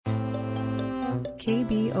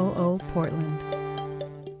KBOO Portland.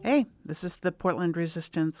 Hey, this is the Portland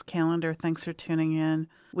Resistance Calendar. Thanks for tuning in.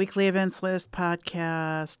 Weekly events list,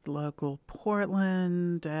 podcast, local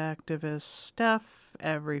Portland activist stuff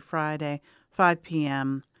every Friday, 5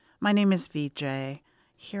 p.m. My name is VJ.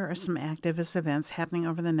 Here are some activist events happening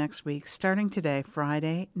over the next week. Starting today,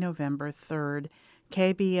 Friday, November 3rd,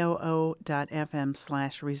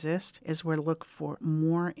 KBOO.FM/resist is where to look for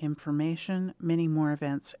more information, many more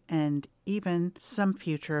events, and even some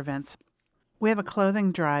future events. We have a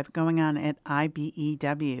clothing drive going on at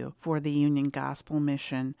IBEW for the Union Gospel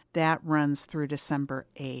Mission. That runs through December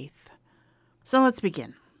 8th. So let's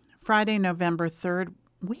begin. Friday, November 3rd,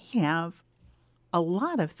 we have a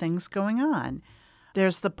lot of things going on.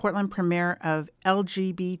 There's the Portland premiere of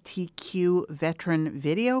LGBTQ Veteran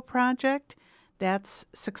Video Project. That's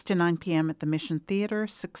 6 to 9 p.m. at the Mission Theater,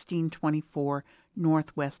 1624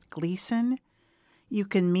 Northwest Gleason. You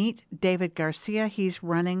can meet David Garcia. He's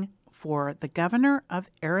running for the governor of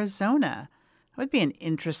Arizona. That would be an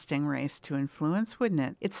interesting race to influence, wouldn't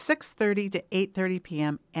it? It's 6:30 to 8:30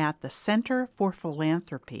 p.m. at the Center for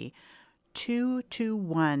Philanthropy,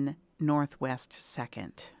 221 Northwest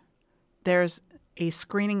 2nd. There's a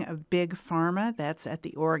screening of Big Pharma. That's at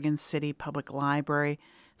the Oregon City Public Library.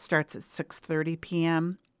 Starts at 6:30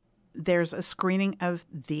 p.m. There's a screening of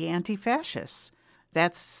The Anti-Fascists.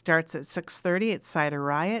 That starts at 6:30 at Cider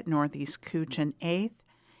Riot, Northeast Cooch and 8th.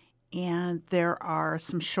 And there are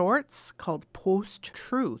some shorts called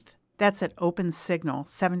Post-Truth. That's at Open Signal,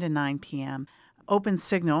 7 to 9 p.m. Open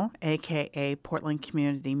Signal, a.k.a. Portland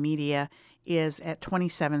Community Media, is at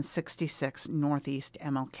 2766 Northeast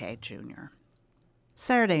MLK Jr.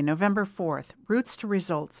 Saturday, November 4th, Roots to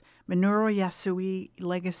Results, Minoru Yasui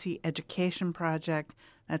Legacy Education Project.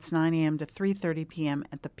 That's 9 a.m. to 3:30 p.m.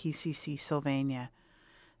 at the PCC Sylvania.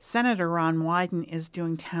 Senator Ron Wyden is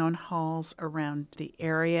doing town halls around the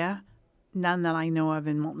area. None that I know of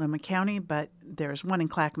in Multnomah County, but there's one in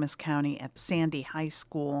Clackamas County at Sandy High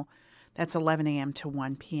School. That's 11 a.m. to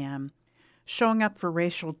 1 p.m. Showing Up for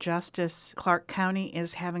Racial Justice, Clark County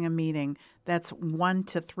is having a meeting. That's 1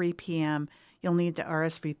 to 3 p.m. You'll need to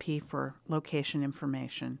RSVP for location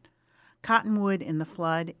information. Cottonwood in the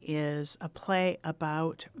Flood is a play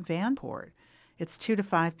about Vanport. It's 2 to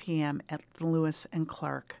 5 p.m. at the Lewis and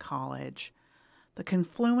Clark College. The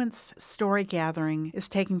Confluence Story Gathering is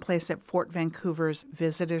taking place at Fort Vancouver's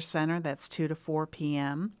Visitor Center. That's 2 to 4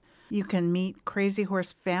 p.m. You can meet Crazy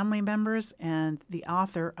Horse family members and the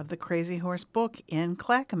author of the Crazy Horse book in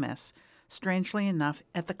Clackamas, strangely enough,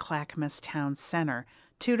 at the Clackamas Town Center,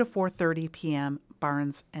 2 to 4:30 p.m.,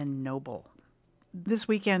 Barnes & Noble. This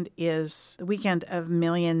weekend is the weekend of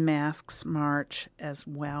Million Masks March, as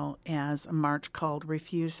well as a march called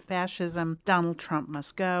Refuse Fascism, Donald Trump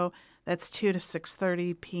Must Go. That's 2 to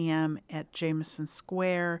 6:30 p.m. at Jameson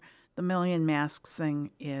Square. The Million Masks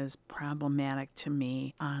thing is problematic to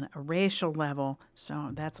me on a racial level,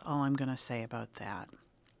 so that's all I'm going to say about that.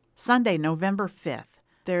 Sunday, November 5th,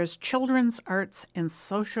 there's Children's Arts and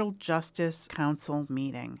Social Justice Council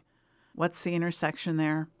meeting. What's the intersection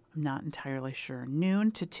there? I'm not entirely sure.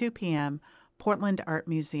 Noon to 2 p.m., Portland Art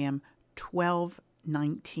Museum,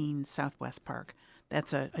 1219 Southwest Park.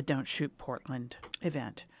 That's a Don't Shoot Portland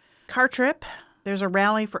event. Car Trip, there's a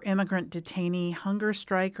rally for immigrant detainee hunger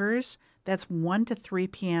strikers. That's 1 to 3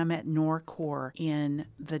 p.m. at Norcor in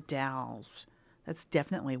the Dalles. That's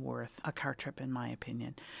definitely worth a car trip, in my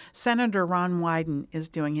opinion. Senator Ron Wyden is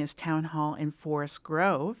doing his town hall in Forest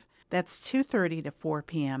Grove. That's 2:30 to 4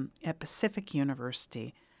 p.m. at Pacific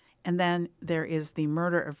University. And then there is the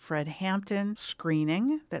Murder of Fred Hampton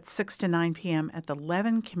screening. That's 6 to 9 p.m. at the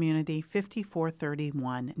Levin Community,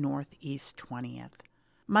 5431 Northeast 20th.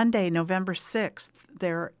 Monday, November 6th,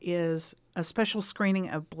 there is a special screening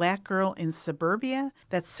of Black Girl in Suburbia.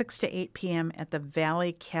 That's 6 to 8 p.m. at the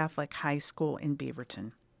Valley Catholic High School in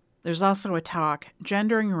Beaverton. There's also a talk,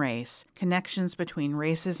 Gendering Race, Connections Between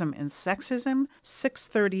Racism and Sexism,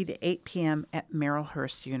 6:30 to 8 p.m. at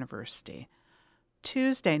Marylhurst University.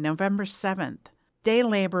 Tuesday, November 7th, Day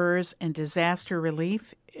Laborers and Disaster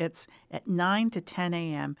Relief. It's at 9 to 10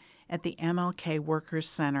 a.m. at the MLK Workers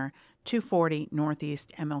Center, 240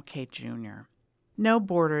 Northeast MLK Jr. No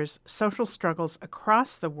Borders, Social Struggles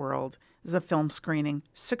Across the World is a film screening,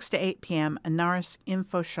 6 to 8 p.m., Anaris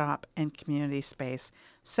Info Shop and Community Space,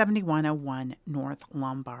 7101 North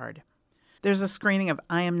Lombard. There's a screening of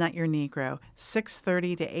I Am Not Your Negro,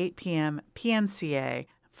 6:30 to 8 p.m., PNCA,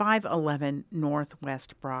 511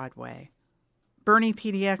 Northwest Broadway. Bernie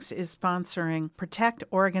PDX is sponsoring Protect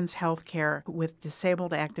Oregon's Healthcare with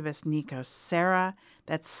disabled activist Nico Serra.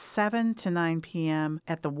 That's 7 to 9 p.m.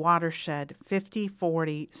 at the Watershed,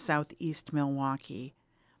 5040 Southeast Milwaukee.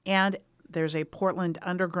 And there's a Portland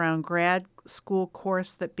Underground grad school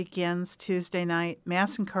course that begins Tuesday night,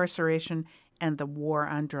 Mass Incarceration and the War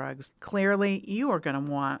on Drugs. Clearly, you are going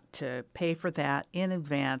to want to pay for that in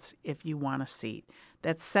advance if you want a seat.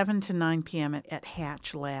 That's 7 to 9 p.m. at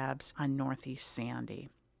Hatch Labs on Northeast Sandy.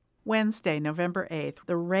 Wednesday, November 8th,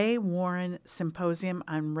 the Ray Warren Symposium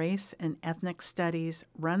on Race and Ethnic Studies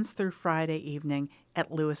runs through Friday evening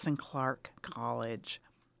at Lewis and Clark College.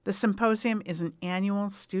 The symposium is an annual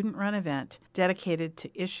student-run event dedicated to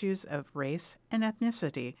issues of race and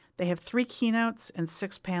ethnicity. They have 3 keynotes and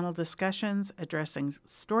 6 panel discussions addressing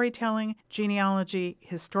storytelling, genealogy,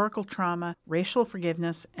 historical trauma, racial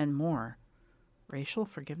forgiveness, and more. Racial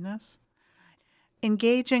forgiveness?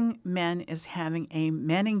 Engaging Men is having a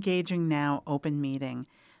Men Engaging Now open meeting.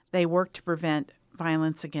 They work to prevent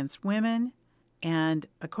violence against women, and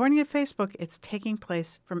according to Facebook, it's taking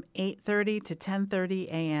place from 8:30 to 10:30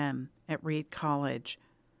 a.m. at Reed College.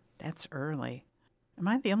 That's early. Am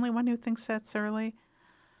I the only one who thinks that's early?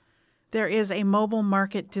 There is a mobile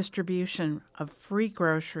market distribution of free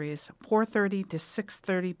groceries, 4:30 to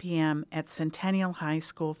 6:30 p.m. at Centennial High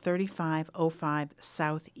School, 3505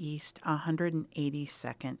 Southeast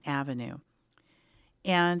 182nd Avenue.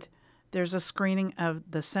 And there's a screening of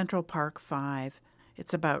the Central Park 5.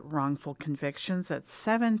 It's about wrongful convictions at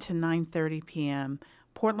 7 to 9:30 p.m.,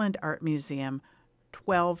 Portland Art Museum,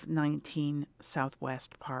 1219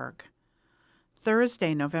 Southwest Park.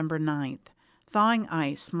 Thursday, November 9th, Thawing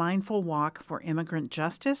Ice, Mindful Walk for Immigrant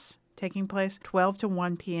Justice, taking place 12 to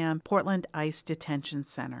 1 p.m., Portland Ice Detention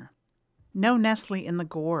Center. No Nestle in the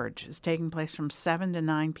Gorge is taking place from 7 to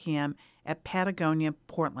 9 p.m. at Patagonia,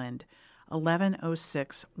 Portland,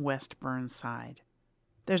 1106 West Burnside.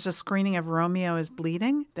 There's a screening of Romeo is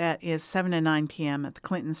Bleeding that is 7 to 9 p.m. at the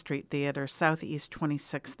Clinton Street Theater, Southeast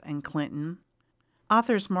 26th and Clinton.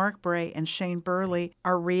 Authors Mark Bray and Shane Burley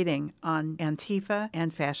are reading on Antifa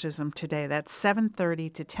and Fascism today. That's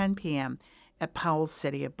 7:30 to 10 p.m. at Powell's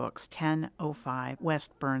City of Books, 1005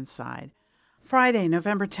 West Burnside. Friday,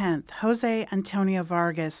 November 10th, Jose Antonio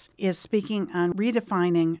Vargas is speaking on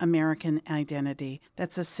redefining American identity.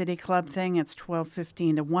 That's a City Club thing. It's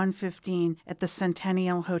 12:15 to 1:15 at the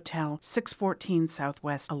Centennial Hotel, 614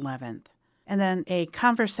 Southwest 11th. And then a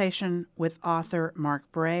conversation with author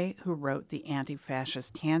Mark Bray, who wrote the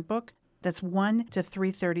Anti-Fascist Handbook. That's 1 to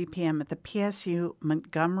 3:30 p.m. at the PSU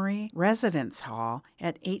Montgomery Residence Hall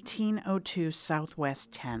at 1802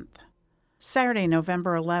 Southwest 10th. Saturday,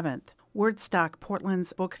 November 11th, Wordstock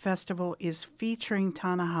Portland's Book Festival is featuring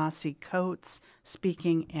Ta-Nehisi Coates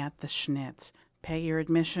speaking at the Schnitz. Pay your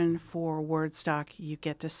admission for Wordstock. You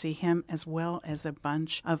get to see him as well as a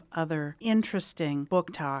bunch of other interesting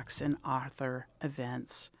book talks and author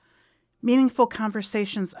events. Meaningful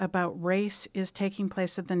Conversations About Race is taking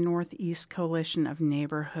place at the Northeast Coalition of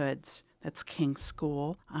Neighborhoods. That's King's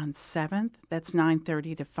School on 7th. That's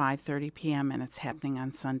 9:30 to 5:30 p.m., and it's happening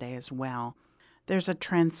on Sunday as well. There's a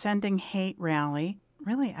Transcending Hate rally.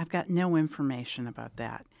 Really, I've got no information about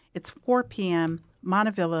that. It's 4 p.m.,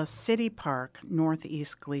 Montevilla City Park,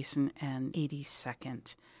 Northeast Gleason and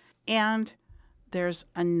 82nd. And there's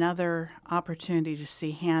another opportunity to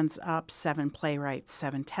see Hands Up, 7 Playwrights,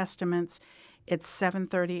 7 Testaments. It's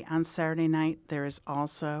 7:30 on Saturday night. There is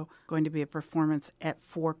also going to be a performance at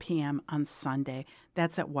 4 p.m. on Sunday.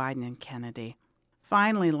 That's at Wyden and Kennedy.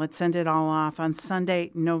 Finally, let's end it all off on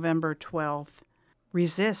Sunday, November 12th.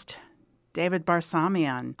 Resist. David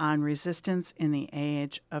Barsamian on Resistance in the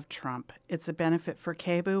Age of Trump. It's a benefit for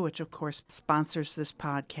KBOO, which of course sponsors this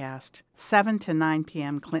podcast. 7 to 9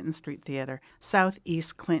 p.m. Clinton Street Theater,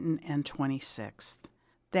 Southeast Clinton and 26th.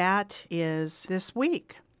 That is this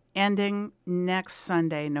week, ending next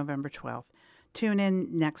Sunday, November 12th. Tune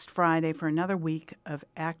in next Friday for another week of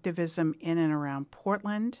activism in and around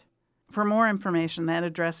Portland. For more information, that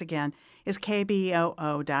address again is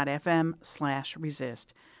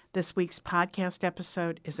kboo.fm/resist. This week's podcast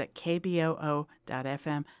episode is at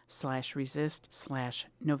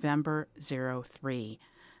kboo.fm/resist/November 03.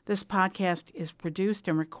 This podcast is produced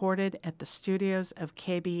and recorded at the studios of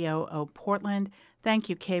KBOO Portland. Thank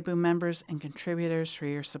you, KBOO members and contributors, for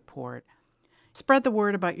your support. Spread the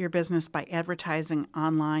word about your business by advertising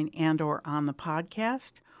online and or on the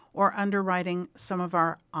podcast, or underwriting some of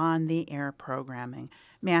our on-the-air programming.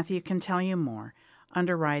 Matthew can tell you more.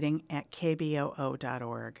 Underwriting at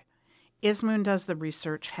kboo.org. Ismoon does the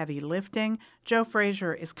research heavy lifting. Joe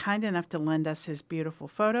Frazier is kind enough to lend us his beautiful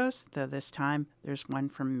photos, though this time there's one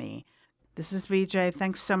from me. This is VJ.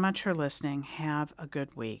 Thanks so much for listening. Have a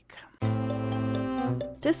good week.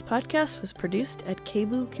 This podcast was produced at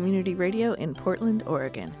KBOO Community Radio in Portland,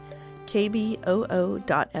 Oregon.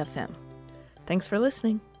 KBOO.FM. Thanks for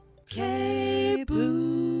listening.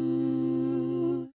 KBOO.